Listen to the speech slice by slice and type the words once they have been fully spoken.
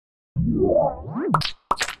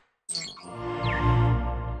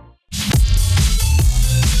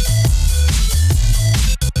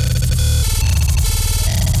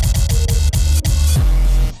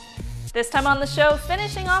This time on the show,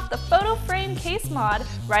 finishing off the photo frame case mod,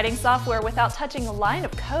 writing software without touching a line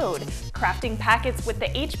of code, crafting packets with the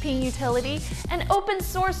hping utility, an open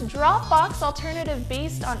source Dropbox alternative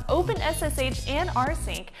based on OpenSSH and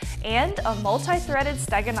Rsync, and a multi-threaded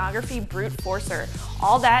steganography brute forcer.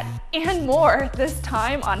 All that and more this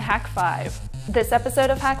time on Hak5. This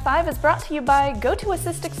episode of Hak5 is brought to you by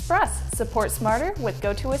GoToAssist Express. Support smarter with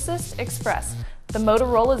GoToAssist Express, the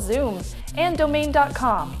Motorola Zoom, and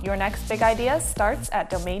domain.com. Your next big idea starts at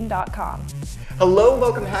domain.com. Hello,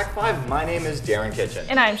 welcome to Hak5. My name is Darren Kitchen.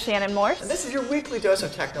 And I'm Shannon Morse. And this is your weekly dose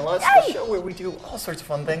of technology, the show where we do all sorts of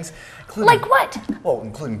fun things. Like what? Well,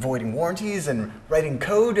 including voiding warranties and writing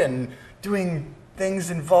code and doing things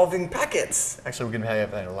involving packets. Actually, we're going to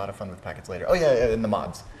have a lot of fun with packets later. Oh yeah, and the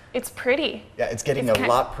mods. It's pretty. Yeah, it's getting a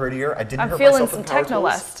lot prettier. I didn't I'm hurt feeling myself some with power techno tools.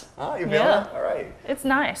 lust. Oh, you feeling it? All right. It's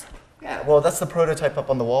nice. Yeah, well, that's the prototype up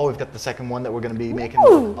on the wall. We've got the second one that we're going to be making a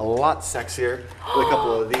lot sexier with a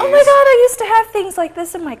couple of these. Oh my god, I used to have things like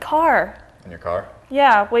this in my car. In your car?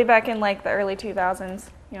 Yeah, way back in like the early 2000s.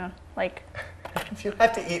 Yeah, like. Do you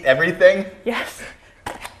have to eat everything? Yes.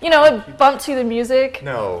 You know, it bumped to the music.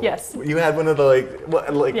 No. Yes. You had one of the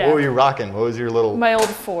what were you rocking? What was your little? My old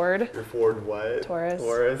Ford. Your Ford what? Taurus.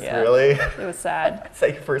 Taurus, yeah. Really? It was sad. Is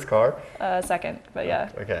that your first car? Second, but yeah.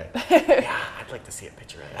 Okay. Yeah, I'd like to see a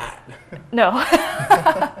picture of that. No.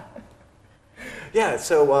 Yeah,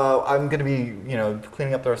 so I'm going to be,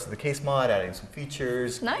 cleaning up the rest of the case mod, adding some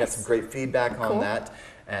features. Nice. Got some great feedback on that,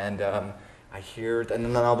 and I hear, and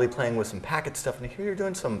then I'll be playing with some packet stuff. And I hear you're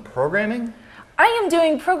doing some programming. I am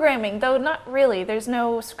doing programming, though not really. There's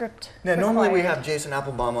no script. Yeah, normally we have Jason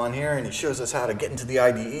Applebaum on here, and he shows us how to get into the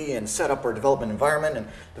IDE and set up our development environment and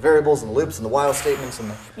the variables and the loops and the while statements and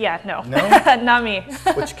the... Yeah, no. No? Not me.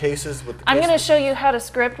 Switch cases with the I'm going to show you how to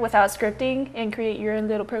script without scripting and create your own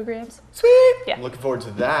little programs. Sweet! Yeah. I'm looking forward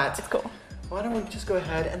to that. It's cool. Why don't we just go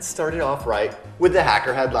ahead and start it off right with the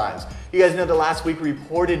hacker headlines. You guys know that last week we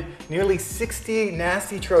reported nearly 60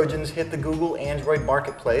 nasty Trojans hit the Google Android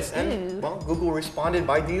marketplace, and well, Google responded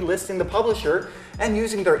by delisting the publisher and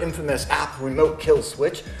using their infamous app remote kill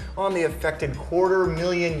switch on the affected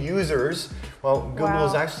 250,000 users. Well, Google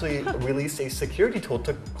has actually released a security tool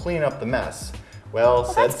to clean up the mess. Well,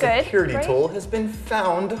 said security tool has been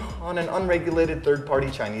found on an unregulated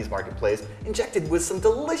third-party Chinese marketplace, injected with some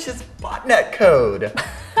delicious botnet code.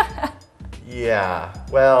 Yeah,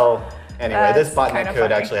 well, anyway, this botnet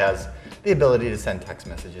code actually has the ability to send text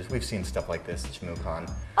messages. We've seen stuff like this at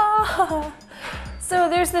ShmooCon. So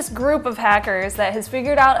there's this group of hackers that has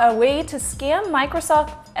figured out a way to scam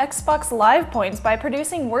Microsoft Xbox Live points by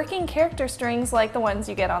producing working character strings like the ones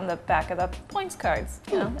you get on the back of the points cards,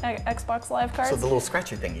 Xbox Live cards. So the little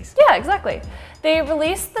scratchy thingies. Yeah, exactly. They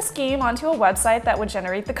released the scheme onto a website that would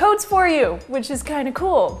generate the codes for you, which is kind of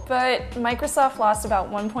cool. But Microsoft lost about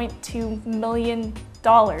 $1.2 million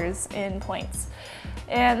in points.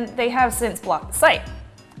 And they have since blocked the site,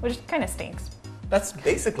 which kind of stinks. That's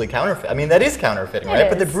basically counterfeit. I mean, that is counterfeiting, right?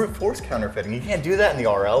 But the brute force counterfeiting. You can't do that in the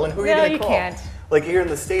RL, and who are you going to call? No, you can't. Like here in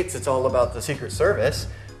the States, it's all about the Secret Service.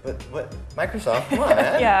 But what? Microsoft, come on,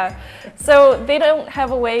 man. Yeah. So they don't have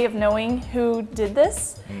a way of knowing who did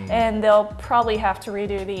this, and they'll probably have to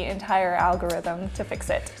redo the entire algorithm to fix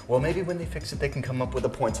it. Well, maybe when they fix it, they can come up with a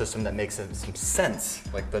point system that makes some sense,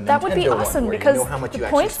 like the Nintendo That would be awesome, one, because you know how much the you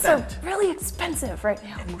points actually are spent. really expensive right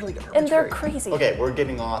now. And they're crazy. Okay, we're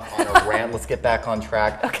getting off on a rant. Let's get back on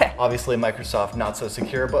track. Okay. Obviously, Microsoft not so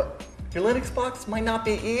secure, but your Linux box might not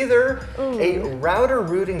be either. A router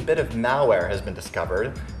rooting bit of malware has been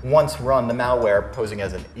discovered. Once run, the malware, posing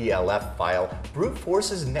as an ELF file, brute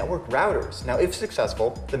forces network routers. Now, if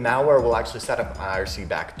successful, the malware will actually set up an IRC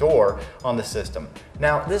backdoor on the system.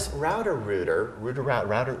 Now, this router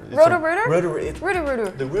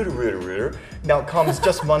now comes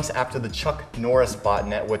just months after the Chuck Norris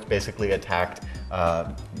botnet, which basically attacked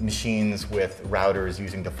machines with routers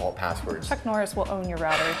using default passwords. Chuck Norris will own your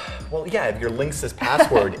router. Well, yeah, if your link says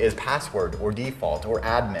password is password or default or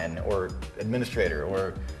admin or administrator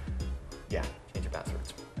or, yeah, change your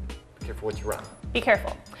passwords. Be careful what you run. Be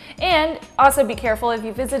careful. And also be careful if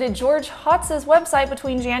you visited George Hotz's website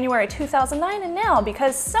between January 2009 and now,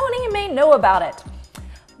 because Sony may know about it.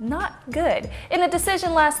 Not good. In a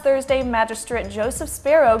decision last Thursday, Magistrate Joseph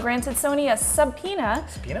Sparrow granted Sony a subpoena.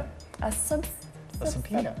 Subpoena? A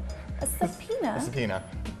subpoena. A subpoena. A subpoena.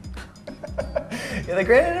 Yeah, they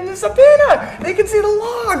granted him a subpoena! They can see the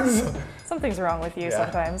logs! Something's wrong with you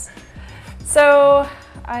sometimes. So,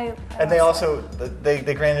 And they also,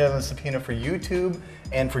 they granted them a subpoena for YouTube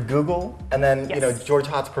and for Google. And then, Yes. you know, George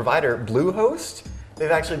Hot's provider, Bluehost,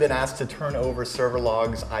 they've actually been asked to turn over server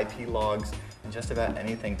logs, IP logs, and just about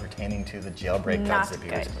anything pertaining to the jailbreak.zip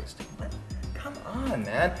he was posting. Come on,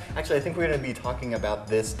 man. Actually, I think we're going to be talking about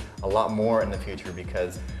this a lot more in the future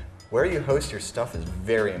because where you host your stuff is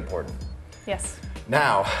very important. Yes.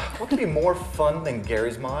 Now, what could be more fun than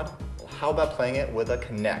Gary's mod? Well, how about playing it with a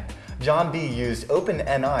Connect? John B. used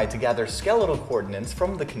OpenNI to gather skeletal coordinates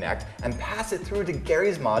from the Connect and pass it through to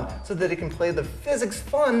Gary's mod so that it can play the physics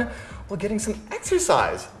fun while getting some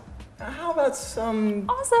exercise. Now, how about some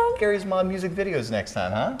Gary's mod music videos next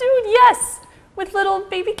time, huh? Dude, yes! With little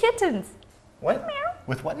baby kittens. What? Meow.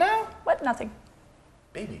 With what now? What? Nothing.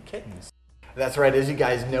 Baby kittens. That's right, as you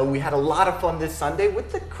guys know, we had a lot of fun this Sunday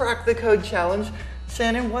with the Crack the Code Challenge.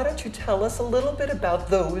 Shannon, why don't you tell us a little bit about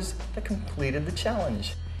those that completed the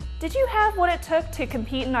challenge? Did you have what it took to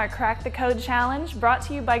compete in our Crack the Code Challenge brought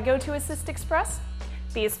to you by GoToAssist Express?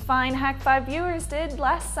 These fine Hak5 viewers did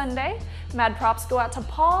last Sunday. Mad props go out to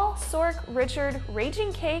Paul, Sork, Richard,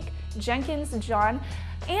 Raging Cake, Jenkins, John,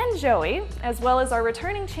 and Joey, as well as our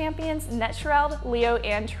returning champions Netshroud, Leo,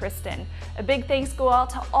 and Tristan. A big thanks go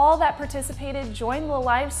out to all that participated, joined the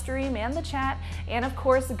live stream and the chat, and of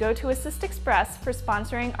course GoToAssist Express for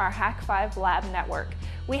sponsoring our Hak5 Lab network.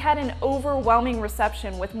 We had an overwhelming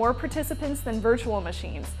reception with more participants than virtual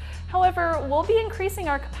machines. However, we'll be increasing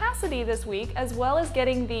our capacity this week as well as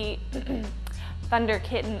getting the Thunder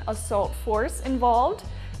Kitten Assault Force involved.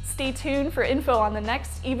 Stay tuned for info on the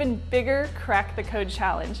next, even bigger Crack the Code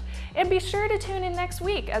Challenge. And be sure to tune in next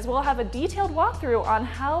week as we'll have a detailed walkthrough on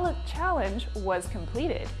how the challenge was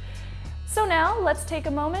completed. So now let's take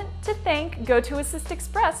a moment to thank GoToAssist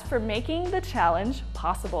Express for making the challenge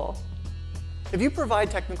possible. If you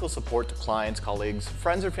provide technical support to clients, colleagues,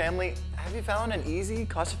 friends, or family, have you found an easy,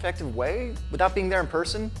 cost-effective way without being there in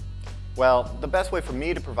person? Well, the best way for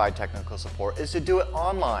me to provide technical support is to do it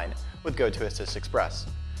online with GoToAssist Express.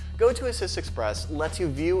 GoToAssist Express lets you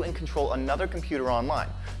view and control another computer online,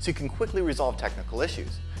 so you can quickly resolve technical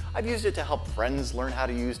issues. I've used it to help friends learn how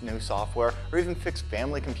to use new software or even fix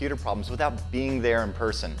family computer problems without being there in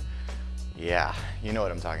person. Yeah, you know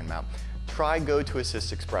what I'm talking about. Try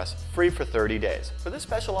GoToAssist Express free for 30 days. For this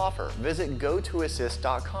special offer, visit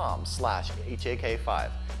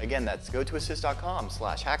gotoassist.com/HAK5. Again, that's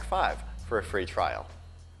gotoassist.com/Hak5 for a free trial.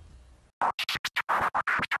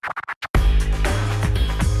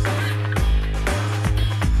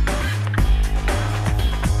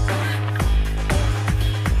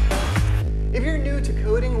 If you're new to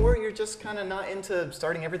coding or you're just kind of not into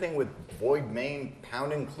starting everything with void main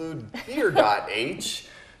pound include here.h,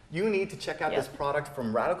 you need to check out this product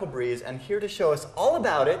from Radical Breeze, and here to show us all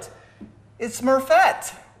about it is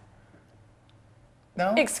Smurfette.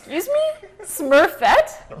 No? Excuse me? Smurfette?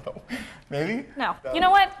 I don't know. Maybe? No. You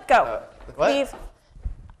know what? Go. What? Leave.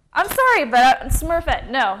 I'm sorry, but Smurfette,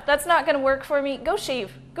 no, that's not going to work for me. Go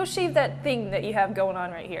shave. Go shave that thing that you have going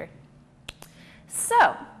on right here.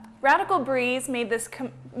 So, Radical Breeze made this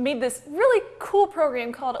really cool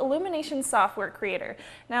program called Illumination Software Creator.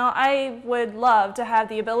 Now, I would love to have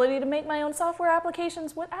the ability to make my own software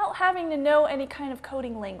applications without having to know any kind of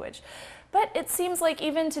coding language. But it seems like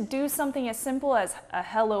even to do something as simple as a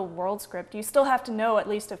hello world script, you still have to know at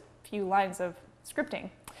least a few lines of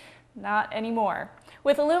scripting. Not anymore.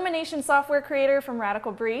 With Illumination Software Creator from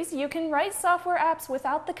Radical Breeze, you can write software apps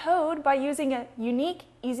without the code by using a unique,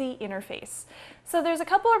 easy interface. So there's a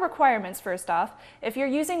couple of requirements first off. If you're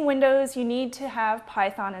using Windows, you need to have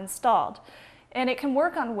Python installed. And it can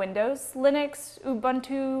work on Windows, Linux,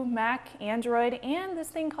 Ubuntu, Mac, Android, and this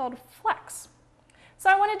thing called Flex. So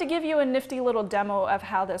I wanted to give you a nifty little demo of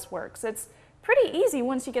how this works. It's pretty easy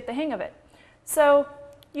once you get the hang of it. So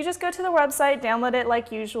you just go to the website, download it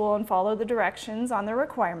like usual, and follow the directions on the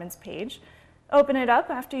requirements page. Open it up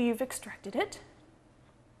after you've extracted it.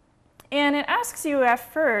 And it asks you at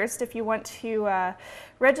first if you want to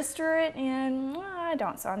register it, and I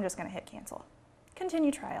don't, so I'm just going to hit cancel.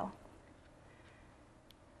 Continue trial.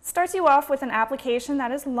 Starts you off with an application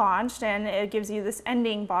that is launched, and it gives you this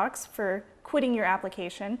ending box for quitting your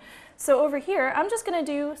application. So over here, I'm just going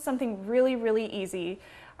to do something really, really easy.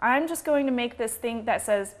 I'm just going to make this thing that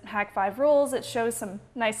says Hak5 rules. It shows some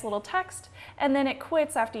nice little text, and then it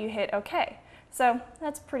quits after you hit OK. So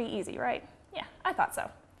that's pretty easy, right? Yeah, I thought so.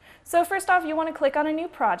 So first off, you want to click on a new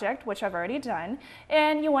project, which I've already done,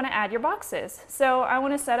 and you want to add your boxes. So I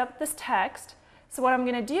want to set up this text. So what I'm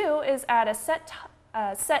going to do is add a set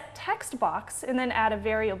text box and then add a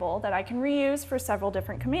variable that I can reuse for several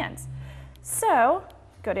different commands. So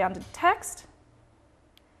go down to text,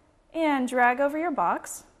 and drag over your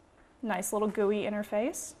box. Nice little GUI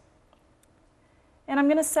interface. And I'm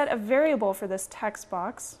going to set a variable for this text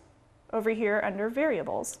box over here under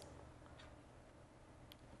variables.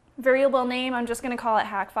 Variable name, I'm just going to call it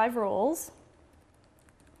Hak5 rules,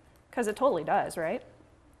 because it totally does, right?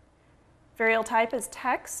 Variable type is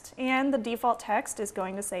text, and the default text is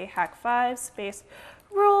going to say Hak5 space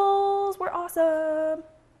rules. We're awesome.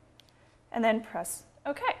 And then press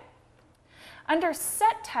OK. Under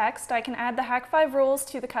set text, I can add the Hak5 rules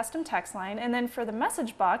to the custom text line, and then for the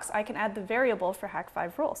message box, I can add the variable for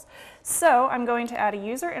Hak5 rules. So I'm going to add a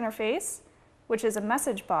user interface, which is a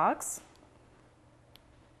message box.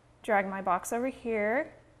 Drag my box over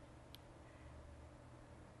here.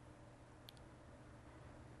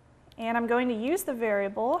 And I'm going to use the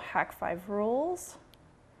variable Hak5 rules,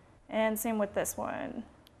 and same with this one.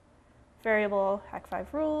 Variable Hak5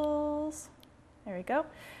 rules. There we go.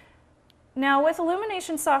 Now with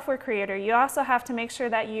Illumination Software Creator, you also have to make sure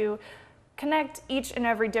that you connect each and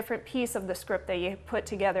every different piece of the script that you put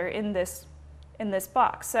together in this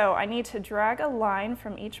box. So I need to drag a line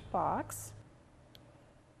from each box.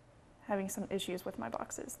 Having some issues with my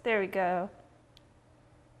boxes. There we go.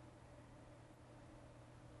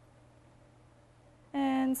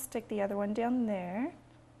 And stick the other one down there.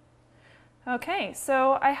 Okay,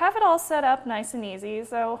 so I have it all set up nice and easy,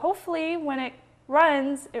 so hopefully when it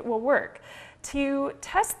runs, it will work. To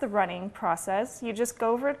test the running process, you just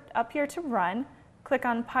go over up here to run, click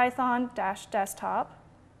on Python-desktop,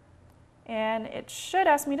 and it should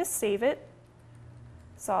ask me to save it.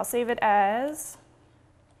 So I'll save it as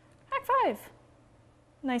Hak5.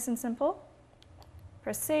 Nice and simple.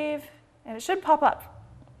 Press save, and it should pop up.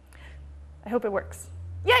 I hope it works.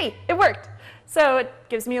 Yay, it worked. So it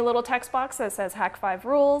gives me a little text box that says Hak5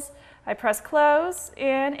 rules. I press close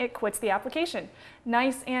and it quits the application.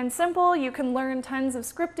 Nice and simple. You can learn tons of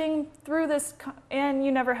scripting through this, and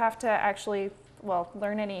you never have to actually, well,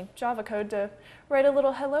 learn any Java code to write a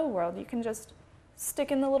little hello world. You can just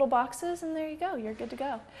stick in the little boxes and there you go, you're good to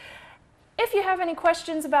go. If you have any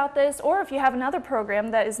questions about this, or if you have another program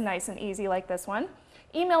that is nice and easy like this one,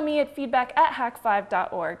 email me at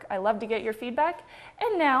feedback@hak5.org. I love to get your feedback.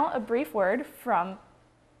 And now a brief word from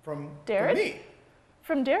Darren. From me.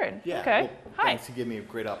 From Darren. Yeah. Okay. Well, Hi. Thanks to give me a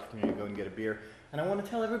great opportunity to go and get a beer. And I want to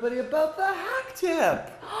tell everybody about the hack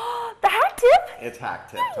tip. The hack tip? It's hack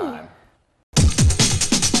tip time.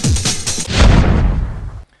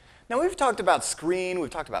 Now we've talked about screen, we've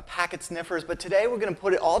talked about packet sniffers, but today we're going to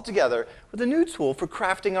put it all together with a new tool for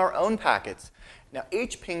crafting our own packets. Now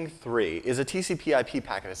hping 3 is a TCP/IP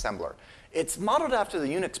packet assembler. It's modeled after the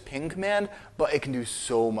Unix ping command, but it can do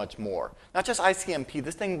so much more. Not just ICMP,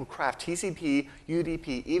 this thing will craft TCP,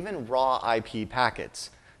 UDP, even raw IP packets.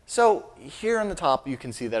 So here on the top, you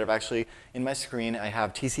can see that I've actually, in my screen, I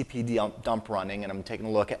have TCP dump running, and I'm taking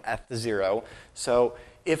a look at F0. So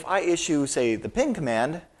if I issue, say, the ping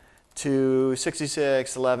command to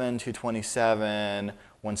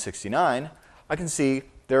 66.11.227.169, I can see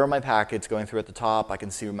there are my packets going through at the top. I can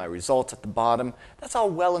see my results at the bottom. That's all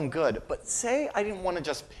well and good. But say I didn't want to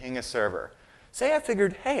just ping a server. Say I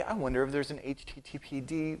figured, hey, I wonder if there's an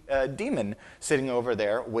HTTP daemon sitting over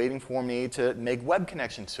there waiting for me to make web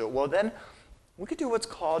connections to it. Well, then we could do what's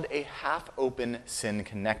called a half-open SYN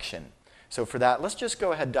connection. So for that, let's just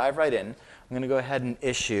go ahead, dive right in. I'm going to go ahead and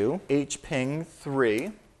issue hping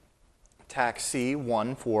 3, tac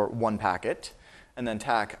C1 for one packet. And then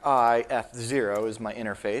tac I, F0 is my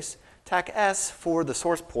interface. Tac S for the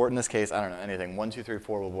source port. In this case, I don't know, anything. 1, 2, 3,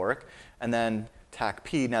 4 will work. And then tac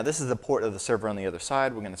P. Now, this is the port of the server on the other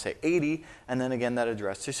side. We're going to say 80. And then again, that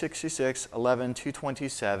address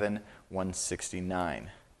 266.11.227.169.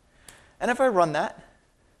 And if I run that,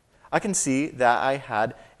 I can see that I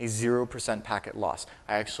had a 0% packet loss.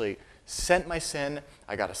 I actually sent my SYN.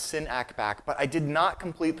 I got a SYN ACK back. But I did not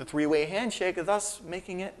complete the three-way handshake, thus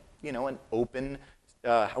making it an open,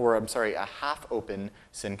 a half-open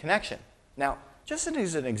SYN connection. Now, just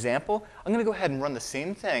as an example, I'm going to go ahead and run the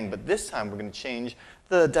same thing, but this time we're going to change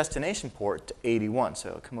the destination port to 81.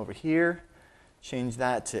 So come over here, change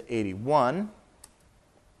that to 81.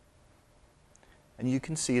 And you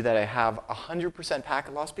can see that I have 100%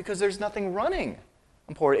 packet loss because there's nothing running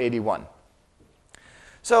on port 81.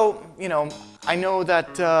 So, I know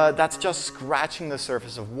that that's just scratching the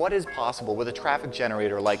surface of what is possible with a traffic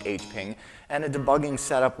generator like hping and a debugging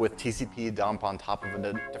setup with TCP dump on top of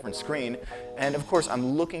a different screen. And of course, I'm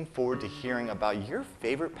looking forward to hearing about your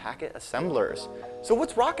favorite packet assemblers. So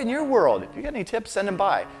what's rocking your world? If you got any tips, send them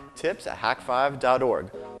by.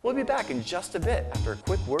 tips@hak5.org. We'll be back in just a bit after a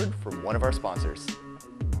quick word from one of our sponsors.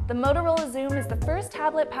 The Motorola Zoom is the first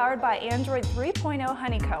tablet powered by Android 3.0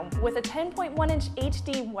 Honeycomb with a 10.1-inch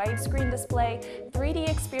HD widescreen display, 3D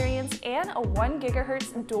experience, and a 1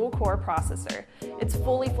 GHz dual-core processor. It's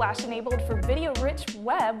fully flash-enabled for video-rich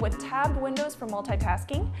web with tabbed windows for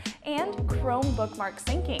multitasking and Chrome bookmark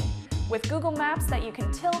syncing. With Google Maps that you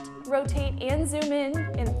can tilt, rotate, and zoom in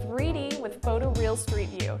 3D with Photo Real Street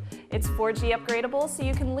View. It's 4G upgradable, so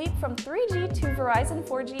you can leap from 3G to Verizon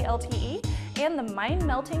 4G LTE and the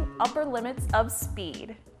mind-melting upper limits of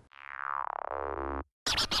speed.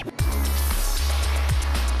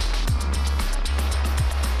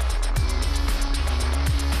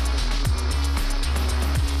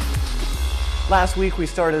 Last week we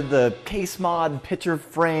started the case mod picture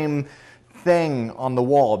frame thing on the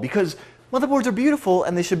wall because motherboards are beautiful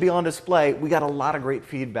and they should be on display. We got a lot of great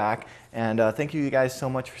feedback, and thank you guys so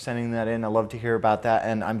much for sending that in. I love to hear about that,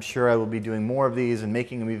 and I'm sure I will be doing more of these and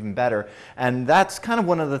making them even better. And that's kind of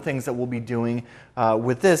one of the things that we'll be doing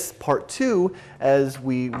with this part 2 as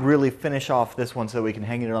we really finish off this one so we can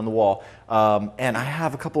hang it on the wall. And I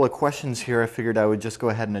have a couple of questions here I figured I would just go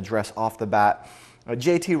ahead and address off the bat.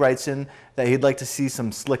 JT writes in that he'd like to see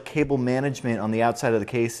some slick cable management on the outside of the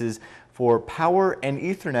cases for power and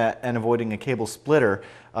Ethernet and avoiding a cable splitter.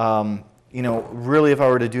 You know, really if I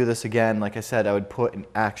were to do this again, like I said, I would put an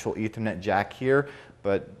actual Ethernet jack here,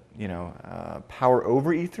 but you know, power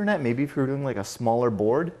over Ethernet, maybe if you're doing like a smaller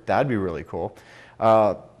board, that'd be really cool.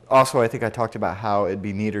 Also, I think I talked about how it'd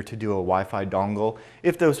be neater to do a Wi-Fi dongle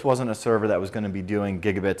if this wasn't a server that was going to be doing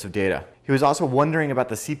gigabits of data. He was also wondering about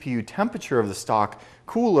the CPU temperature of the stock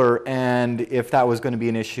cooler and if that was going to be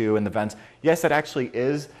an issue in the vents. Yes, it actually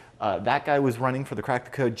is. That guy was running for the Crack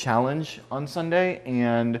the Code challenge on Sunday,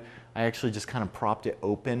 and I actually just kind of propped it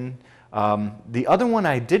open. The other one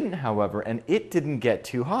I didn't, however, and it didn't get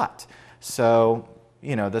too hot. So,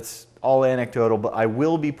 you know, that's all anecdotal, but I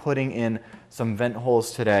will be putting in some vent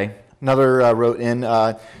holes today. Another wrote in,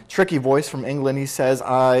 Tricky Voice from England. He says,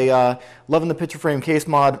 loving the picture frame case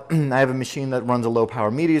mod. I have a machine that runs a low power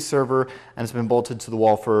media server and it's been bolted to the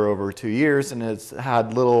wall for over 2 years and it's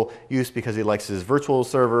had little use because he likes his virtual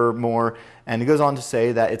server more. And he goes on to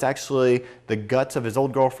say that it's actually the guts of his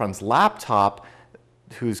old girlfriend's laptop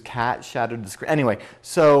whose cat shattered the screen. Anyway,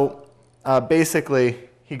 so basically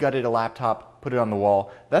he gutted a laptop, put it on the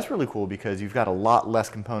wall. That's really cool because you've got a lot less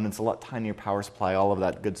components, a lot tinier power supply, all of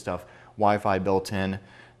that good stuff, Wi-Fi built in.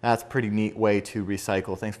 That's a pretty neat way to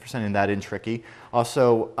recycle. Thanks for sending that in, Tricky.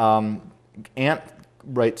 Also, Ant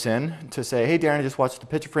writes in to say, hey Darren, I just watched the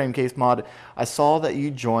picture frame case mod. I saw that you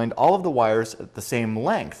joined all of the wires at the same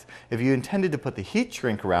length. If you intended to put the heat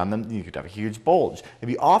shrink around them, you could have a huge bulge. If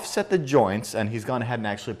you offset the joints, and he's gone ahead and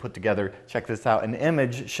actually put together, check this out, an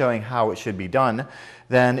image showing how it should be done,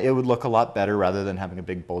 then it would look a lot better rather than having a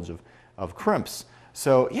big bulge of crimps.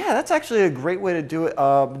 So yeah, that's actually a great way to do it.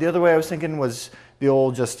 The other way I was thinking was the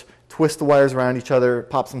old just twist the wires around each other,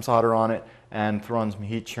 pop some solder on it, and throw on some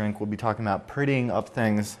heat shrink. We'll be talking about prettying up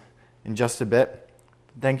things in just a bit.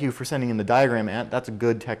 Thank you for sending in the diagram, Ant. That's a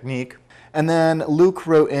good technique. And then Luke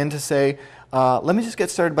wrote in to say, let me just get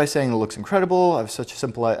started by saying it looks incredible. I have such a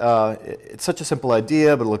simple, it's such a simple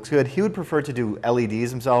idea, but it looks good. He would prefer to do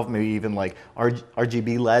LEDs himself, maybe even like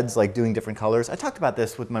RGB LEDs, like doing different colors. I talked about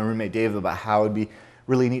this with my roommate Dave about how it'd be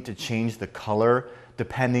really neat to change the color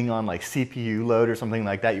depending on like CPU load or something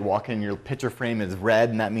like that. You walk in, your picture frame is red,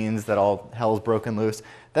 and that means that all hell's broken loose.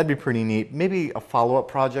 That'd be pretty neat. Maybe a follow-up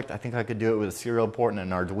project. I think I could do it with a serial port and an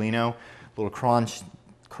Arduino, a little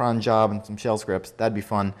cron job and some shell scripts. That'd be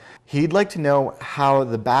fun. He'd like to know how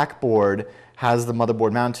the backboard has the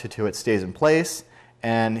motherboard mounted to it stays in place.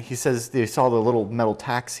 And he says they saw the little metal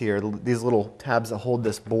tacks here, these little tabs that hold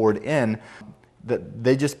this board in, that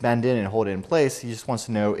they just bend in and hold it in place. He just wants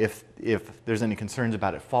to know if there's any concerns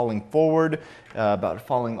about it falling forward, about it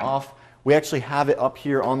falling off. We actually have it up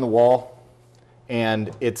here on the wall, and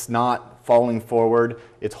it's not falling forward.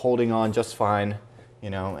 It's holding on just fine, you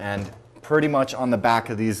know, and pretty much on the back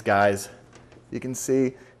of these guys, you can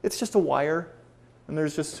see it's just a wire, and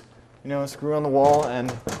there's just, you know, a screw on the wall,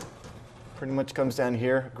 and pretty much comes down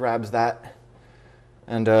here, grabs that,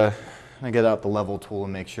 and I get out the level tool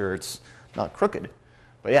and make sure it's not crooked.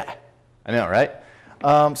 But yeah, I know, right?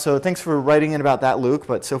 So thanks for writing in about that, Luke,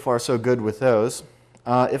 but so far so good with those.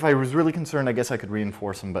 If I was really concerned, I guess I could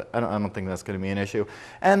reinforce them, but I don't think that's going to be an issue.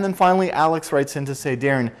 And then finally, Alex writes in to say,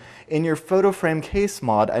 Darren, in your photo frame case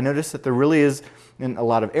mod, I noticed that there really is a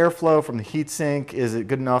lot of airflow from the heatsink. Is it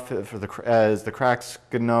good enough for is the cracks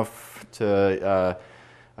good enough to,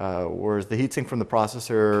 or is the heatsink from the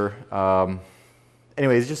processor?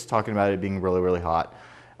 Anyway, he's just talking about it being really, really hot.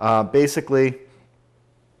 Basically,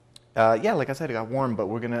 Yeah, like I said, it got warm, but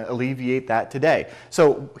we're going to alleviate that today.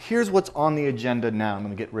 So here's what's on the agenda now. I'm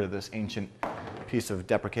going to get rid of this ancient piece of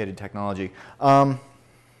deprecated technology.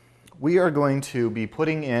 We are going to be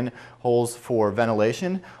putting in holes for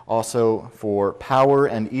ventilation, also for power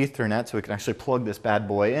and Ethernet, so we can actually plug this bad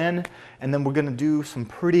boy in. And then we're going to do some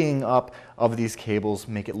prettying up of these cables,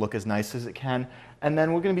 make it look as nice as it can. And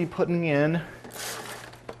then we're going to be putting in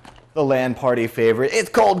the LAN party favorite. It's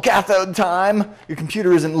cold cathode time. Your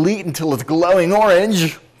computer isn't lit until it's glowing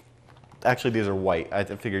orange. Actually, these are white. I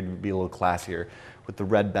figured it'd be a little classier with the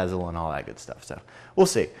red bezel and all that good stuff. So we'll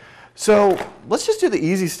see. So let's just do the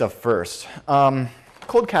easy stuff first.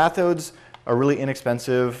 Cold cathodes are really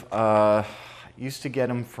inexpensive. Used to get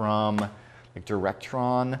them from like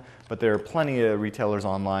Directron, but there are plenty of retailers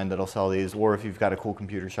online that'll sell these, or if you've got a cool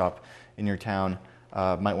computer shop in your town,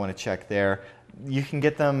 might want to check there. You can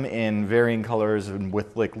get them in varying colors and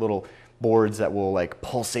with like little boards that will like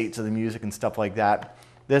pulsate to the music and stuff like that.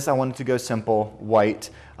 This, I wanted to go simple,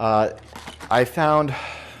 white. I found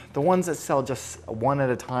the ones that sell just one at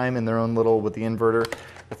a time in their own little with the inverter.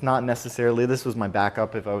 It's not necessarily, this was my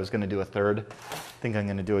backup if I was going to do a third. I think I'm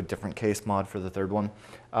going to do a different case mod for the third one.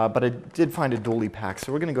 But I did find a dually pack,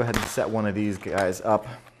 so we're going to go ahead and set one of these guys up.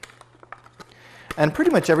 And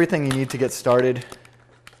pretty much everything you need to get started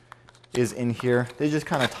is in here. They just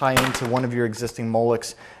kind of tie into one of your existing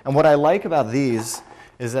Molex. And what I like about these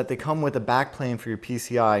is that they come with a backplane for your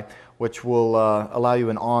PCI, which will allow you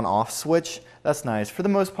an on-off switch. That's nice. For the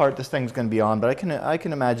most part, this thing's going to be on, but I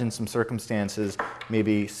can imagine some circumstances,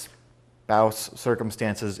 maybe spouse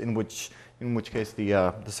circumstances, in which case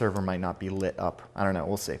the server might not be lit up. I don't know.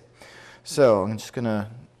 We'll see. So I'm just going to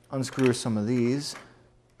unscrew some of these.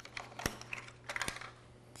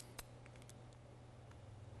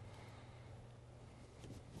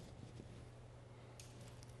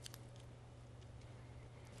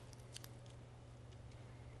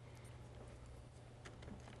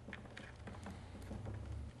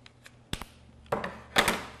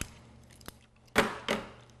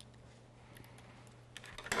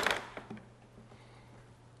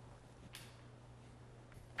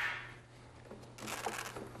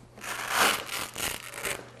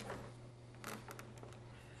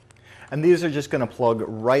 And these are just going to plug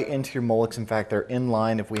right into your Molex. In fact, they're in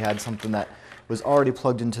line if we had something that was already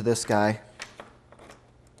plugged into this guy.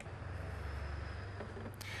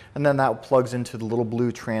 And then that plugs into the little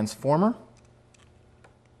blue transformer.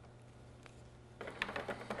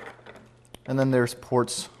 And then there's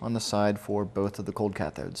ports on the side for both of the cold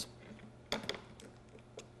cathodes.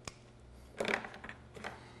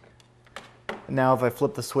 And now if I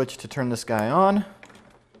flip the switch to turn this guy on,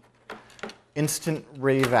 instant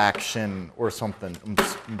rave action or something,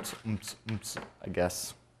 I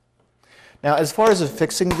guess. Now, as far as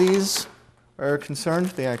fixing these are concerned,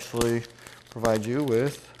 they actually provide you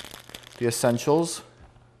with the essentials.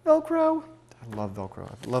 Velcro. I love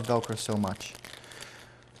Velcro. I love Velcro so much.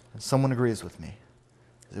 And someone agrees with me.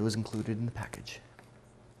 It was included in the package.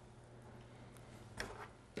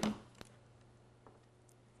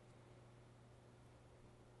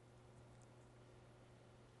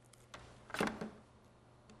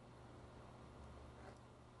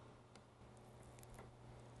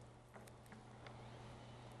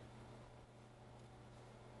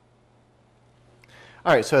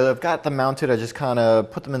 All right, so I've got them mounted. I just kind of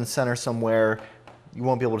put them in the center somewhere. You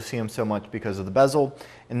won't be able to see them so much because of the bezel.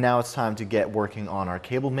 And now it's time to get working on our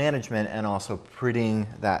cable management and also prettying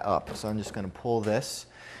that up. So I'm just going to pull this.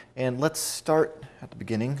 And let's start at the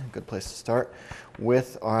beginning, a good place to start,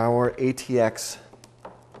 with our ATX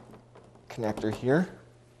connector here,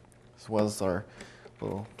 as well as our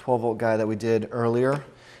little 12-volt guy that we did earlier.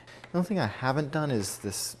 The only thing I haven't done is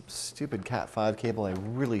this stupid Cat5 cable. I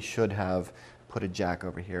really should have put a jack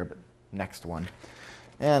over here, but next one.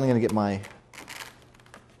 And I'm going to get my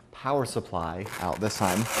power supply out this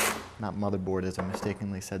time, not motherboard as I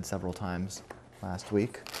mistakenly said several times last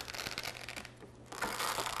week.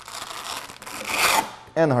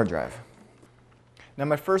 And the hard drive. Now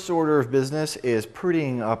my first order of business is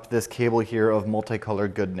prettying up this cable here of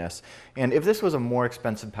multicolored goodness. And if this was a more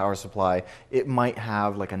expensive power supply, it might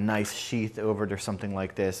have like a nice sheath over it or something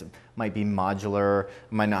like this. It might be modular,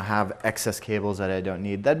 it might not have excess cables that I don't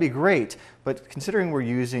need. That'd be great, but considering we're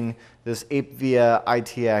using this via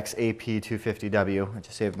ITX AP250W, I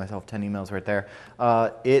just saved myself 10 emails right there,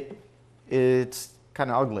 it's kind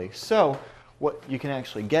of ugly. So what you can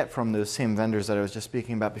actually get from those same vendors that I was just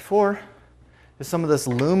speaking about before is some of this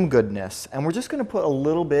loom goodness. And we're just going to put a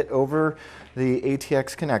little bit over the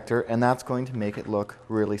ATX connector, and that's going to make it look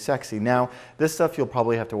really sexy. Now, this stuff you'll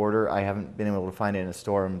probably have to order. I haven't been able to find it in a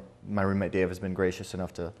store, and my roommate Dave has been gracious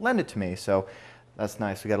enough to lend it to me, so that's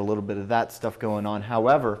nice. We got a little bit of that stuff going on.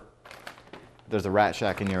 However, there's a rat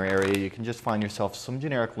shack in your area, you can just find yourself some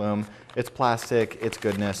generic loom. It's plastic, it's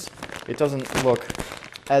goodness. It doesn't look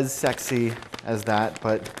as sexy as that,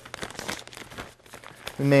 but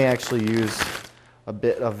we may actually use a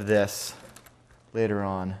bit of this later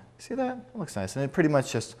on. See that? It looks nice. And it pretty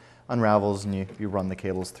much just unravels and you run the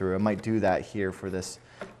cables through. I might do that here for this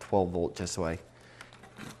 12 volt just so I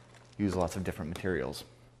use lots of different materials.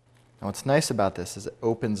 Now what's nice about this is it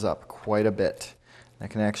opens up quite a bit. I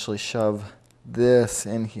can actually shove this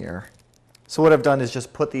in here. So what I've done is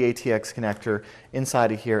just put the ATX connector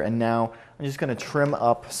inside of here, and now I'm just going to trim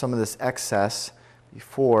up some of this excess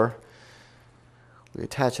before we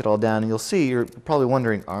attach it all down. And you'll see, you're probably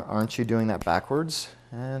wondering, aren't you doing that backwards?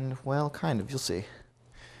 And well, kind of, you'll see.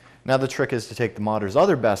 Now the trick is to take the modder's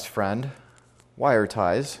other best friend, wire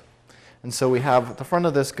ties. And so we have the front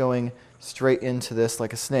of this going straight into this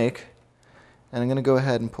like a snake. And I'm going to go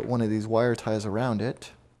ahead and put one of these wire ties around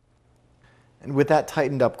it. And with that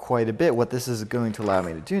tightened up quite a bit, what this is going to allow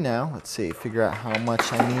me to do now, let's see, figure out how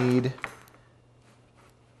much I need.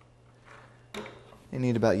 I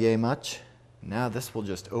need about yay much. Now this will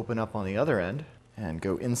just open up on the other end and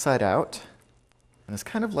go inside out. And it's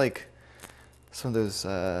kind of like some of those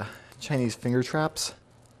Chinese finger traps.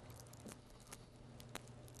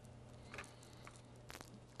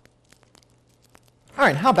 All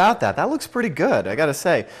right, how about that? That looks pretty good, I gotta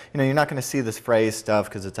say. You know, you're not gonna see this phrase stuff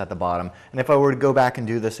because it's at the bottom. And if I were to go back and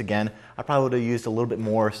do this again, I probably would have used a little bit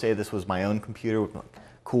more. Say this was my own computer with a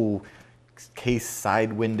cool case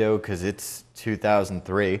side window because it's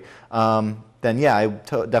 2003. Then yeah, I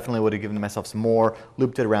definitely would have given myself some more,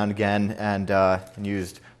 looped it around again, and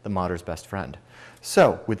used the modder's best friend.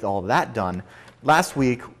 So with all of that done, last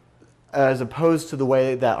week, as opposed to the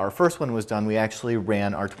way that our first one was done, we actually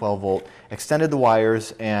ran our 12 volt, extended the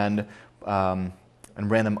wires, and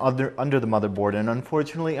ran them under the motherboard. And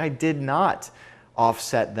unfortunately, I did not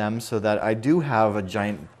offset them so that I do have a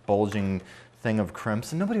giant bulging thing of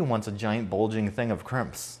crimps. And nobody wants a giant bulging thing of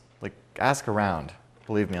crimps. Like, ask around,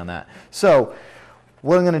 believe me on that. So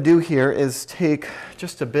what I'm going to do here is take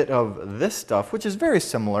just a bit of this stuff, which is very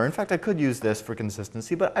similar. In fact, I could use this for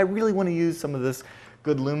consistency, but I really want to use some of this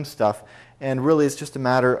good loom stuff. And really, it's just a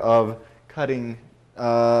matter of cutting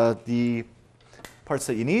the parts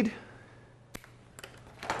that you need,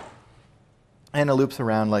 and it loops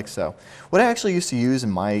around like so. What I actually used to use in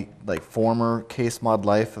my former case mod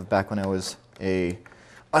life of back when I was a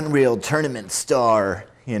Unreal Tournament star,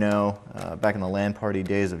 you know, back in the LAN party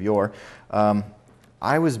days of yore,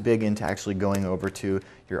 I was big into actually going over to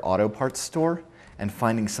your auto parts store and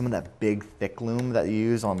finding some of that big thick loom that you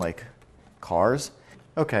use on like cars.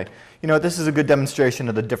 Okay, you know, this is a good demonstration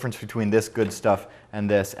of the difference between this good stuff and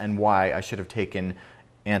this, and why I should have taken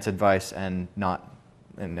Ant's advice and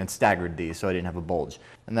staggered these so I didn't have a bulge.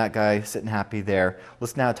 And that guy sitting happy there.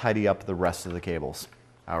 Let's now tidy up the rest of the cables.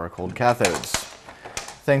 Our cold cathodes.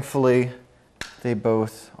 Thankfully, they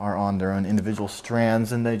both are on their own individual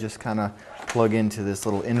strands, and they just kind of plug into this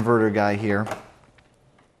little inverter guy here.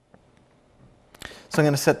 So I'm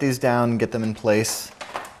going to set these down and get them in place,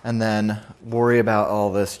 and then worry about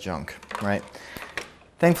all this junk, right?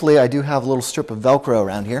 Thankfully, I do have a little strip of Velcro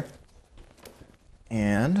around here.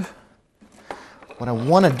 And what I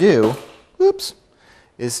want to do,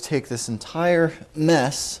 is take this entire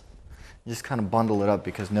mess and just kind of bundle it up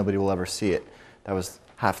because nobody will ever see it. That was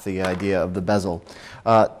half the idea of the bezel.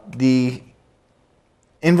 The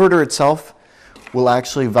inverter itself will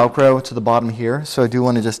actually Velcro to the bottom here, so I do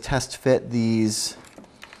want to just test fit these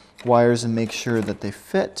wires and make sure that they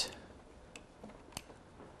fit.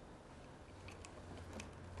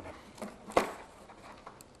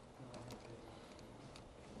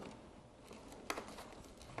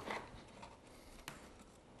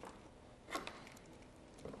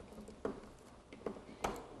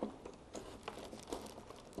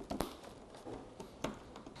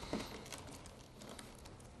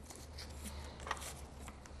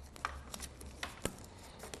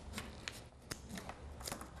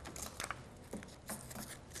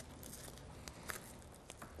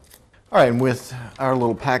 All right, and with our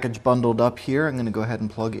little package bundled up here, I'm going to go ahead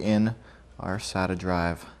and plug in our SATA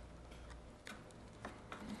drive.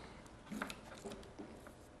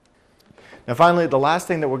 Now finally, the last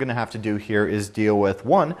thing that we're going to have to do here is deal with,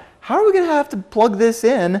 one, how are we going to have to plug this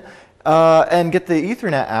in and get the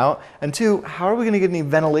Ethernet out? And two, how are we going to get any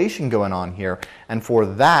ventilation going on here? And for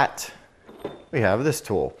that, we have this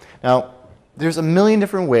tool. Now, there's a million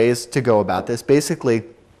different ways to go about this. Basically,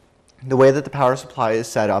 the way that the power supply is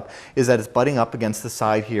set up is that it's butting up against the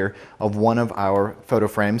side here of one of our photo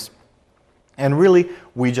frames. And really,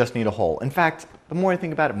 we just need a hole. In fact, the more I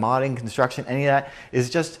think about it, modding, construction, any of that is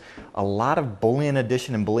just a lot of Boolean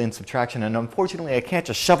addition and Boolean subtraction. And unfortunately, I can't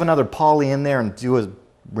just shove another poly in there and do a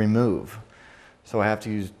remove. So I have to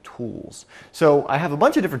use tools. So I have a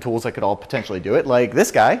bunch of different tools that could all potentially do it, like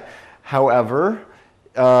this guy. However,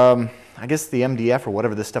 I guess the MDF or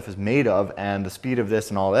whatever this stuff is made of and the speed of this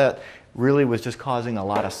and all that really was just causing a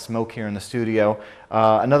lot of smoke here in the studio.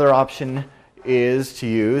 Another option is to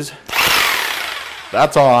use,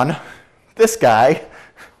 that's on, this guy.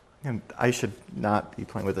 And I should not be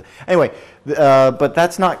playing with it. Anyway, but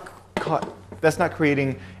that's not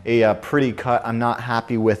creating a pretty cut. I'm not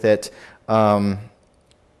happy with it.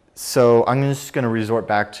 So I'm just going to resort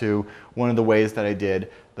back to one of the ways that I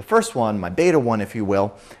did the first one, my beta one, if you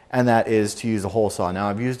will, and that is to use a hole saw. Now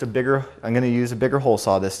I'm going to use a bigger hole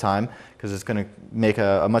saw this time because it's going to make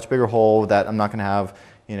a much bigger hole that I'm not going to have,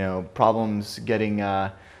 you know, problems getting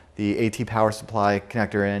the AT power supply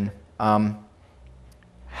connector in.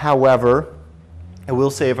 However, I will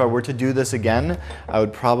say if I were to do this again, I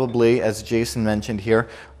would probably, as Jason mentioned here,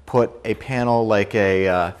 put a panel like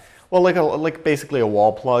a like basically a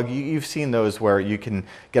wall plug. You've seen those where you can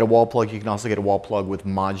get a wall plug. You can also get a wall plug with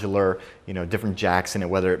modular, you know, different jacks in it,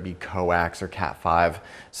 whether it be coax or Cat5.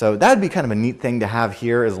 So that would be kind of a neat thing to have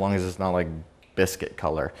here, as long as it's not like biscuit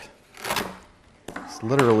color. It's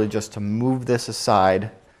literally just to move this aside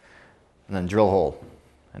and then drill a hole.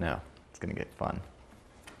 I know, it's gonna get fun.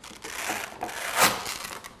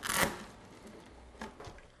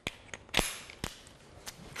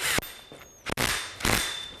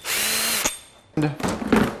 And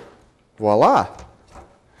voila,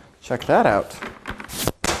 check that out.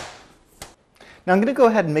 Now I'm going to go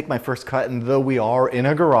ahead and make my first cut, and though we are in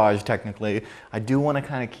a garage technically, I do want to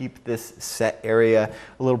kind of keep this set area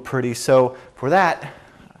a little pretty. So for that,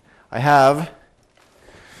 I have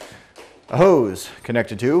a hose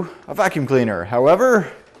connected to a vacuum cleaner.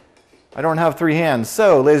 However, I don't have 3 hands.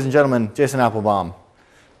 So ladies and gentlemen, Jason Applebaum,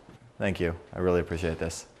 thank you. I really appreciate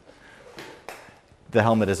this. The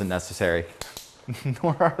helmet isn't necessary.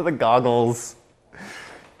 Nor are the goggles.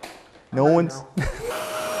 No one's.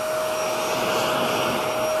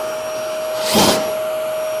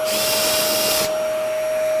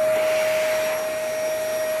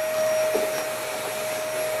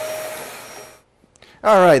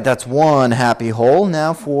 All right, that's one happy hole.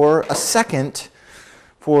 Now for a second,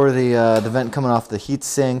 for the vent coming off the heat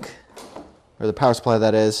sink, or the power supply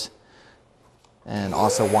that is, and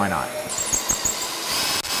also why not?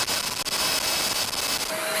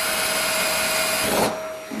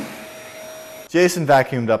 Jason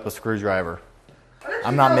vacuumed up a screwdriver.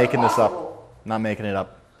 I'm not making this up. I'm not making it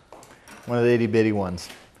up. One of the itty bitty ones.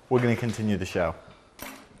 We're going to continue the show.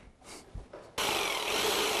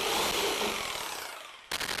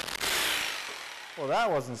 Well, that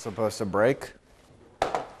wasn't supposed to break.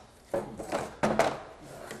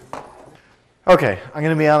 Okay, I'm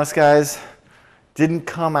going to be honest, guys. Didn't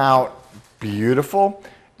come out beautiful.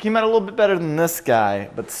 Came out a little bit better than this guy,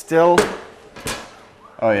 but still.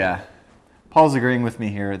 Oh, yeah. Paul's agreeing with me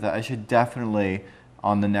here that I should definitely,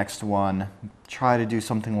 on the next one, try to do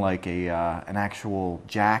something like an actual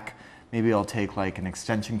jack. Maybe I'll take like an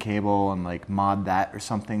extension cable and like mod that or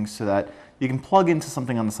something so that you can plug into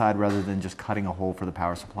something on the side rather than just cutting a hole for the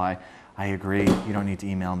power supply. I agree. You don't need to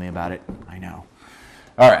email me about it. I know.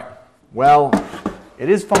 All right. Well, it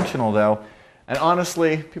is functional though. And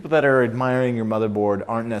honestly, people that are admiring your motherboard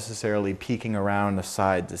aren't necessarily peeking around the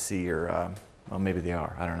side to see your, well, maybe they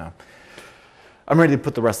are. I don't know. I'm ready to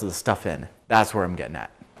put the rest of the stuff in. That's where I'm getting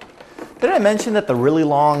at. Did I mention that the really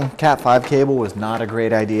long Cat5 cable was not a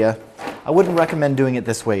great idea? I wouldn't recommend doing it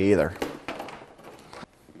this way either.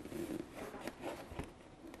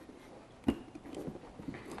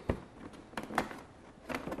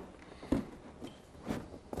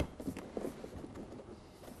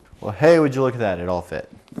 Well, hey, would you look at that? It all fit.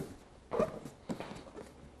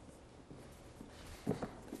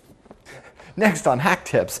 Next on Hack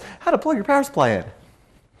Tips, how to plug your power supply in.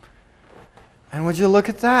 And would you look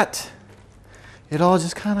at that? It all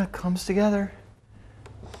just kind of comes together.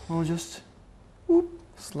 We'll just whoop,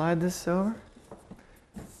 slide this over.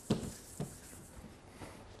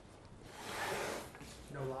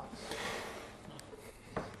 No locks.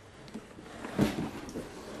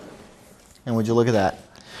 And would you look at that?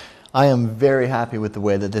 I am very happy with the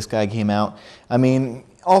way that this guy came out. I mean,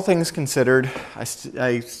 all things considered, I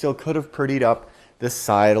still could have prettied up this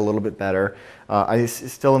side a little bit better. I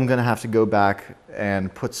still am going to have to go back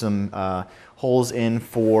and put some holes in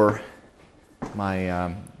for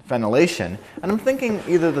my ventilation. And I'm thinking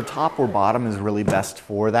either the top or bottom is really best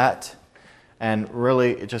for that. And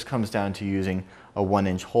really, it just comes down to using a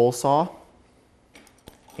 1-inch hole saw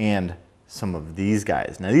and some of these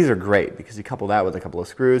guys. Now these are great because you couple that with a couple of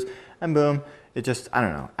screws and boom, it just, I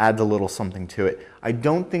don't know, adds a little something to it. I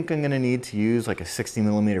don't think I'm gonna need to use like a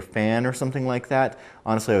 60mm fan or something like that.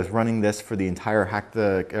 Honestly, I was running this for the entire Crack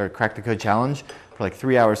the Code challenge for like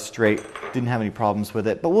 3 hours straight. Didn't have any problems with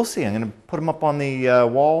it, but we'll see. I'm gonna put them up on the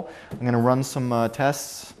wall. I'm gonna run some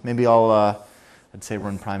tests. Maybe I'll, I'd say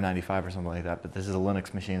run Prime 95 or something like that, but this is a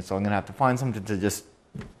Linux machine, so I'm gonna have to find something to just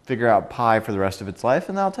figure out Pi for the rest of its life,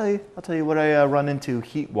 and I'll tell you what I run into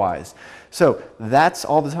heat-wise. So that's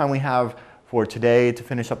all the time we have for today to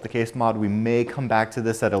finish up the case mod. We may come back to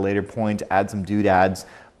this at a later point, add some doodads,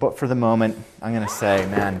 but for the moment, I'm gonna say,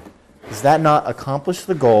 man, does that not accomplish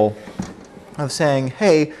the goal of saying,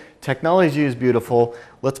 hey, technology is beautiful,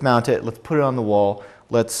 let's mount it, let's put it on the wall,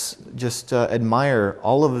 let's just admire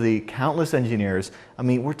all of the countless engineers. I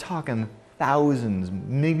mean, we're talking thousands,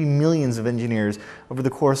 maybe millions of engineers over the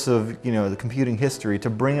course of, the computing history to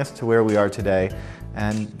bring us to where we are today.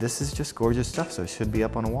 And this is just gorgeous stuff, so it should be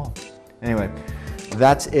up on a wall. Anyway,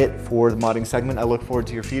 that's it for the modding segment. I look forward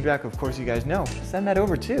to your feedback. Of course, you guys know, send that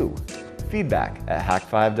over to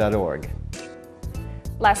feedback@hak5.org.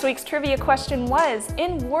 Last week's trivia question was,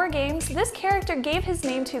 in War Games, this character gave his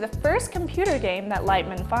name to the first computer game that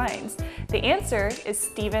Lightman finds. The answer is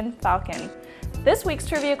Stephen Falcon. This week's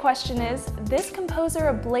trivia question is, this composer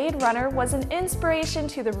of Blade Runner was an inspiration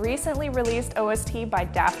to the recently released OST by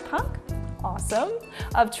Daft Punk, awesome,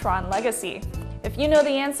 of Tron Legacy. If you know the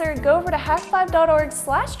answer, go over to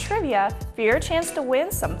hak5.org/trivia for your chance to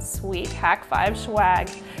win some sweet Hak5 swag.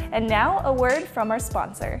 And now, a word from our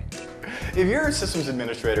sponsor. If you're a systems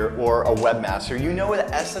administrator or a webmaster, you know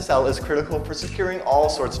that SSL is critical for securing all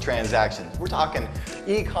sorts of transactions. We're talking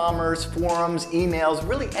e-commerce, forums, emails,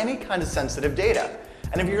 really any kind of sensitive data.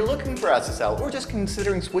 And if you're looking for SSL or just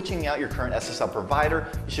considering switching out your current SSL provider,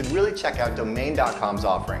 you should really check out domain.com's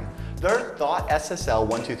offering. Their Thought SSL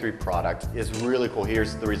 123 product is really cool.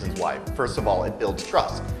 Here's the reasons why. First of all, it builds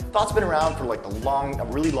trust. Thought's been around for like a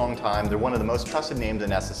really long time. They're one of the most trusted names in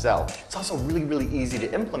SSL. It's also really, really easy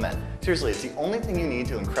to implement. Seriously, it's the only thing you need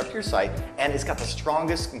to encrypt your site, and it's got the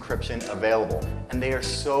strongest encryption available. And they are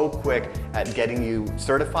so quick at getting you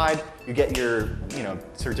certified. You get your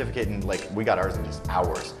certificate in we got ours in just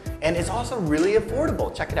hours. And it's also really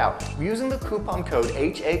affordable. Check it out. Using the coupon code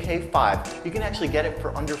HAK5, you can actually get it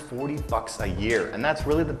for under $40 a year. And that's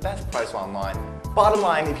really the best price online. Bottom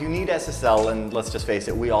line, if you need SSL, and let's just face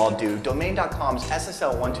it, we all do, domain.com's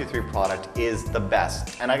SSL 123 product is the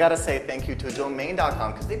best. And I gotta say thank you to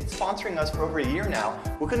domain.com because they've been sponsoring us for over a year now.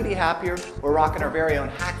 We couldn't be happier. We're rocking our very own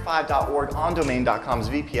hak5.org on domain.com's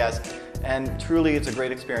VPS. And truly, it's a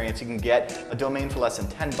great experience. You can get a domain for less than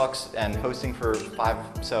 $10 and hosting for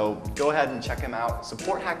 $5. So go ahead and check them out.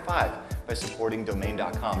 Support Hak5 by supporting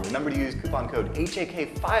domain.com. Remember to use coupon code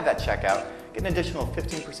HAK5 at checkout. Get an additional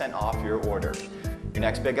 15% off your order. Your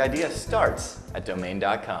next big idea starts at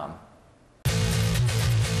domain.com.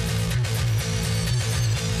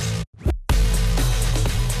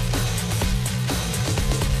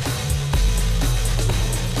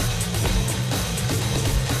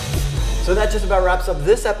 So that just about wraps up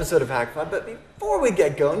this episode of Hak5. But before we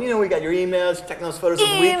get going, we got your emails, check those photos of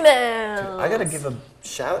the week. Emails! I gotta give a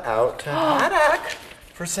shout out to Hak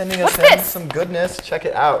for sending us in some goodness. Check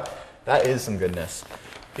it out. That is some goodness.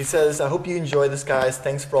 He says, I hope you enjoy this, guys.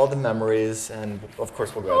 Thanks for all the memories. And of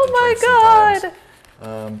course, we'll go out to drink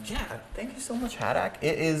sometimes. Yeah, thank you so much, Hadak.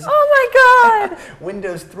 It is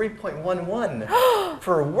Windows 3.11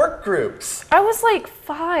 for work groups. I was like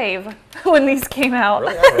 5 when these came out.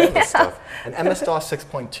 Really? I read this stuff. And MS-DOS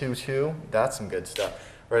 6.22, that's some good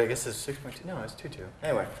stuff. Or I guess it's 6.2, no, it's 2.2.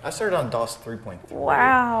 Anyway, I started on DOS 3.3.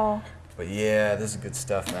 Wow. But yeah, this is good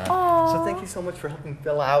stuff, man. Aww. So thank you so much for helping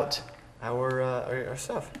fill out our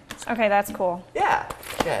stuff. Okay, that's cool. Yeah,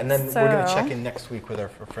 and then we're going to check in next week with our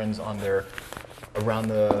friends on their around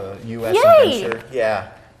the U.S. adventure.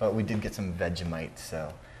 Yeah, but we did get some Vegemite,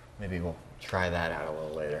 so maybe we'll try that out a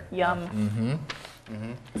little later. Yum.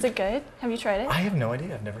 Is it good? Have you tried it? I have no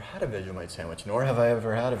idea. I've never had a Vegemite sandwich, nor have I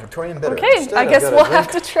ever had a Victorian bitter. Okay, Instead, I guess we'll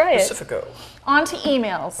have to try it. Pacifico. On to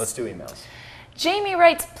emails. Let's do emails. Jamie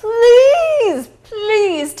writes,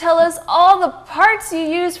 please tell us all the parts you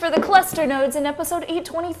use for the cluster nodes in episode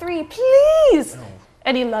 823, please. No.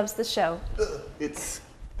 And he loves the show.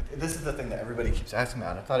 this is the thing that everybody keeps asking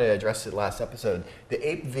about. I thought I addressed it last episode. The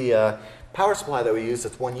hping power supply that we use,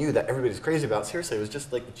 that's 1U, that everybody's crazy about. Seriously, it was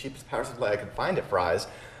just like the cheapest power supply I could find at Fry's.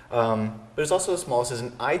 There's also a small, this is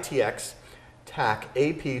an ITX TAC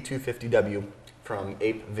AP250W from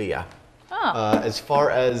hping. Oh. As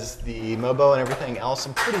far as the MOBO and everything else,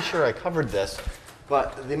 I'm pretty sure I covered this,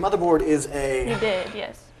 but the motherboard is You did,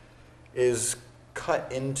 yes. is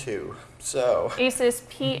cut into, so Asus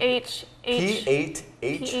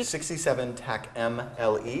P8H67 TAC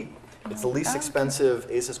MLE. It's the least expensive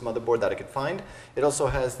Asus motherboard that I could find. It also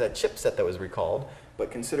has that chipset that was recalled, but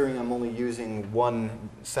considering I'm only using one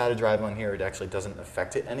SATA drive on here, it actually doesn't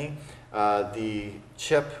affect it any. The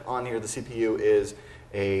chip on here, the CPU, is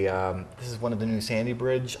this is one of the new Sandy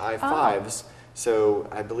Bridge i5s. So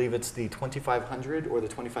I believe it's the 2500 or the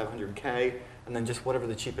 2500K, and then just whatever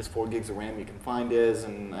the cheapest 4 gigs of RAM you can find is,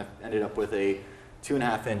 and I've ended up with a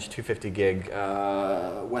 2.5-inch 250 gig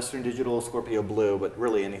Western Digital Scorpio Blue, but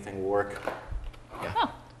really anything will work. Yeah.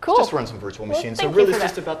 Oh, cool. Just run some virtual machines. So thank really you it's for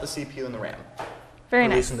just about the CPU and the RAM. Very at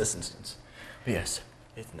nice. least in this instance. But yes,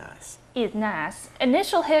 it's nice. It's nice.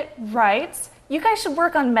 Initial Hit writes, you guys should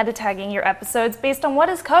work on meta tagging your episodes based on what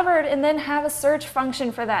is covered and then have a search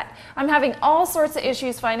function for that. I'm having all sorts of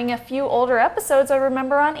issues finding a few older episodes I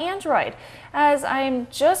remember on Android. As I'm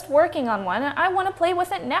just working on one, I want to play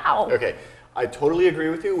with it now. Okay. I totally agree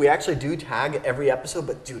with you. We actually do tag every episode,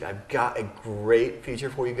 but dude, I've got a great feature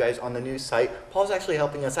for you guys on the new site. Paul's actually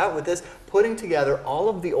helping us out with this, putting together all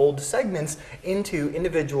of the old segments into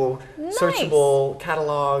individual searchable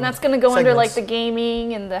catalog. And that's going to go segments. under like the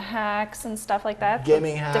gaming and the hacks and stuff like that?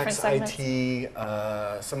 Gaming Different hacks, segments? IT,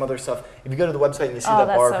 some other stuff. If you go to the website and you see Oh, that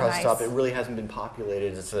that's bar so across the top, nice. it really hasn't been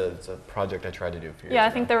populated. It's a project I tried to do a few years Yeah, I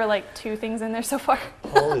ago. think there were like 2 things in there so far.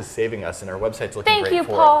 Paul is saving us, and our website's looking Thank great you, for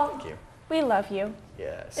Paul. it. Thank you. We love you.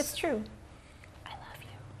 Yes. It's true. I love you.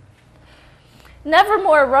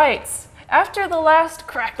 Nevermore writes, after the last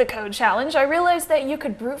Crack the Code challenge, I realized that you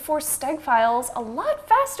could brute force steg files a lot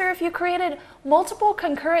faster if you created multiple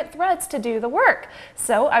concurrent threads to do the work.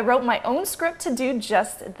 So I wrote my own script to do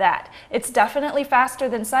just that. It's definitely faster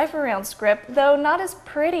than CipherRound script, though not as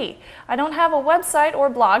pretty. I don't have a website or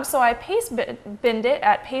blog, so I paste-binned it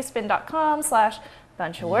at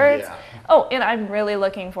pastebin.com/bunch of words. Yeah. Oh, and I'm really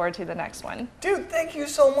looking forward to the next one. Dude, thank you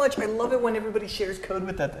so much. I love it when everybody shares code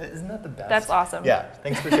with that. Isn't that the best? That's awesome. Yeah,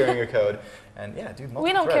 thanks for sharing your code. And yeah, dude, multiple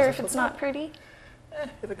We don't threads, care that's if it's what's not up. pretty.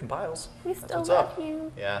 If it compiles. We that's still what's love up.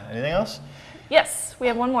 you. Yeah, anything else? Yes, we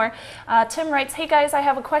have one more. Tim writes, hey guys, I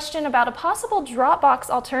have a question about a possible Dropbox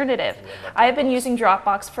alternative. I have been using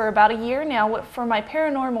Dropbox for about a year now for my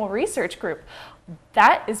paranormal research group.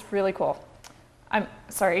 That is really cool. I'm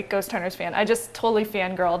sorry, Ghost Hunters fan. I just totally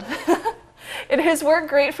fangirled. It has worked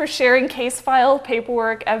great for sharing case file,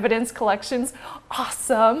 paperwork, evidence collections,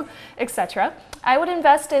 awesome, etc. I would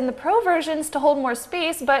invest in the pro versions to hold more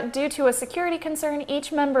space, but due to a security concern,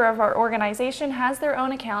 each member of our organization has their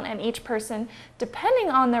own account, and each person, depending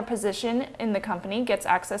on their position in the company, gets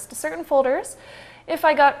access to certain folders. If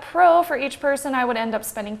I got pro for each person, I would end up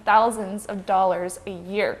spending thousands of dollars a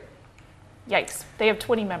year. Yikes, they have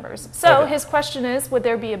 20 members. So Okay. his question is, would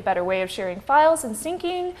there be a better way of sharing files and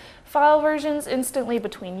syncing file versions instantly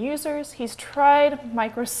between users? He's tried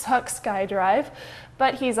Microsoft SkyDrive,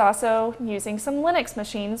 but he's also using some Linux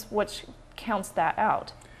machines, which counts that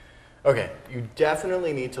out. Okay, you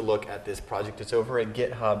definitely need to look at this project. It's over at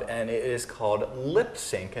GitHub, and it is called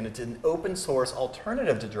LipSync, and it's an open source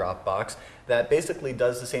alternative to Dropbox that basically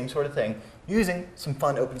does the same sort of thing using some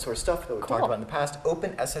fun open source stuff that we've talked about in the past,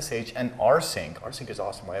 OpenSSH and Rsync. Rsync is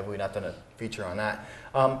awesome. Why have we not done a feature on that?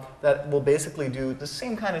 That will basically do the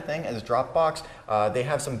same kind of thing as Dropbox. They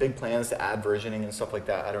have some big plans to add versioning and stuff like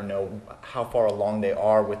that. I don't know how far along they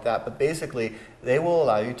are with that, but basically they will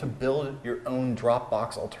allow you to build your own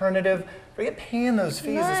Dropbox alternative. Forget paying those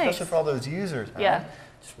fees, especially for all those users. Man. Yeah.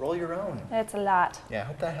 Just roll your own. That's a lot. Yeah, I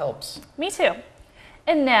hope that helps. Me too.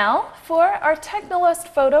 And now for our Technolist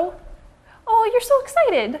photo. Oh, you're so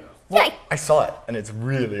excited. Well, Yay! I saw it, and it's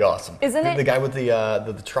really awesome. Isn't it? The guy with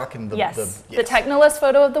the truck and the... Yes. The Technolist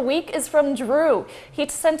photo of the week is from Drew. He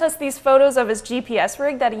sent us these photos of his GPS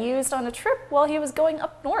rig that he used on a trip while he was going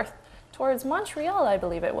up north towards Montreal, I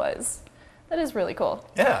believe it was. That is really cool.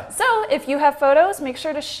 Yeah. So if you have photos, make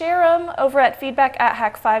sure to share them over at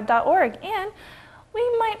feedback@hak5.org, and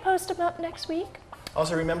we might post them up next week.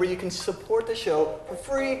 Also, remember, you can support the show for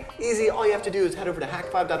free, easy. All you have to do is head over to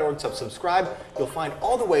hak5.org, subscribe. You'll find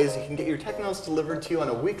all the ways you can get your tech notes delivered to you on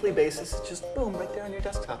a weekly basis. It's just boom, right there on your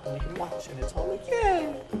desktop, and you can watch, and it's all like,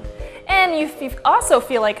 yay! And if you also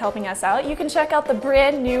feel like helping us out, you can check out the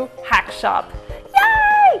brand new Hack Shop.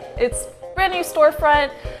 Yay! It's brand new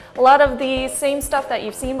storefront. A lot of the same stuff that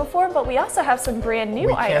you've seen before, but we also have some brand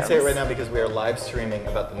new items. We can't say it right now because we are live streaming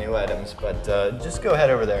about the new items, but just go ahead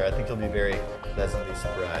over there. I think you'll be very pleasantly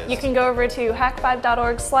surprised. You can go over to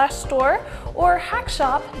hak5.org/store or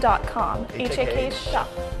hackshop.com. HAK shop.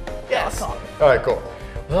 Yes. All right, cool.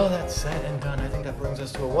 Well, that's said and done. I think that brings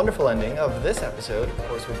us to a wonderful ending of this episode. Of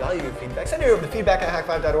course, we value your feedback. Send it over to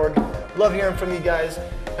feedback@hak5.org. Love hearing from you guys.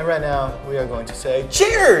 And right now, we are going to say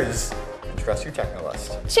cheers and trust your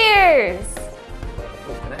technolist. Cheers!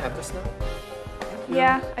 Oh, can I have this now?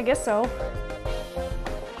 Yeah, I guess so.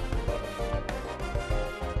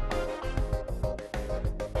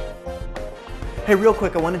 Hey, real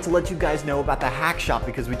quick, I wanted to let you guys know about the Hack Shop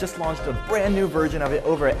because we just launched a brand new version of it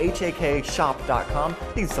over at hakshop.com.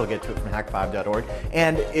 You can still get to it from hak5.org.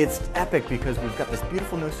 And it's epic because we've got this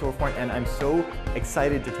beautiful new storefront, and I'm so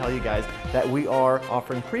excited to tell you guys that we are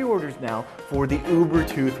offering pre-orders now for the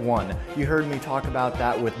Ubertooth 1. You heard me talk about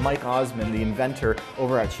that with Mike Osmond, the inventor,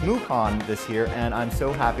 over at ShmooCon this year, and I'm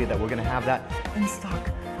so happy that we're going to have that in stock,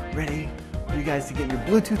 ready for you guys to get your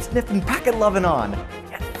Bluetooth sniffing packet loving on.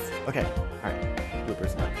 Yes. Okay. All right.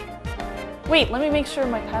 Bloopers now. Wait, let me make sure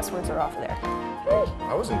my passwords are off there. Oh,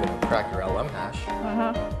 I wasn't gonna crack your LM hash.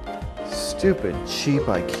 Stupid, cheap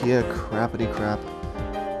IKEA crappity crap.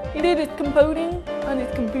 He did his computing on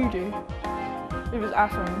his computer. It was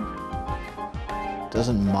awesome.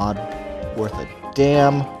 Doesn't mod worth a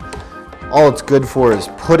damn. All it's good for is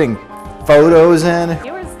putting photos in.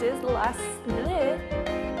 Yours is the last split.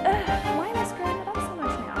 Why am I screwing it up so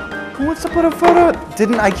much now? Who wants to put a photo?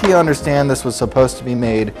 Didn't IKEA understand this was supposed to be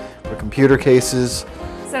made for computer cases?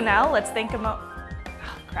 So now let's think oh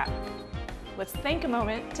crap. Let's think a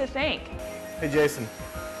moment to think. Hey Jason,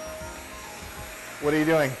 what are you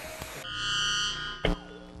doing?